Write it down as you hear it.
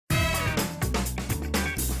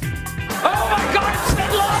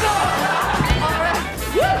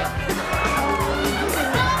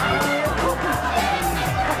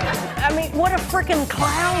frickin'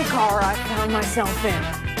 clown car I found myself in.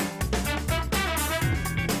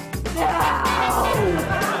 No!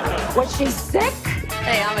 Was she sick?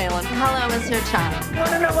 Hey, I'm Ellen. Hello, is your child?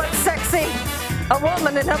 Wanna know what's sexy? A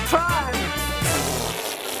woman in her prime.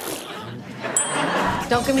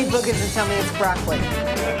 Don't give me boogers and tell me it's broccoli.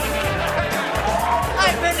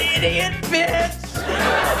 I'm an idiot, bitch!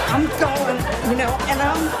 I'm going, you know, and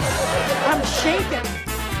I'm shaking.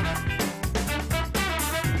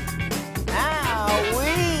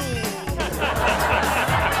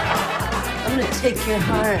 I'm gonna take your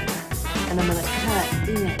heart and I'm gonna cut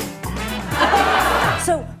it out.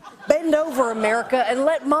 So bend over, America, and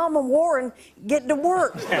let Mama Warren get to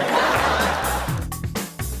work.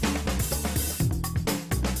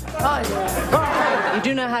 Hi there. You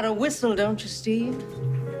do know how to whistle, don't you, Steve?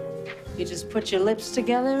 You just put your lips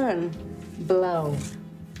together and blow.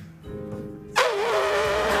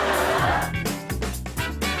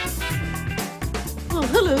 Oh,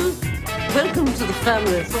 hello. Welcome to the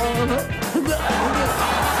family.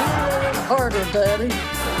 Harder, Daddy.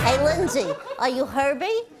 Hey, Lindsay, are you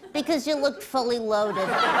Herbie? Because you looked fully loaded.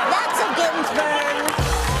 That's a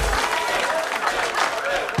Ginsburg.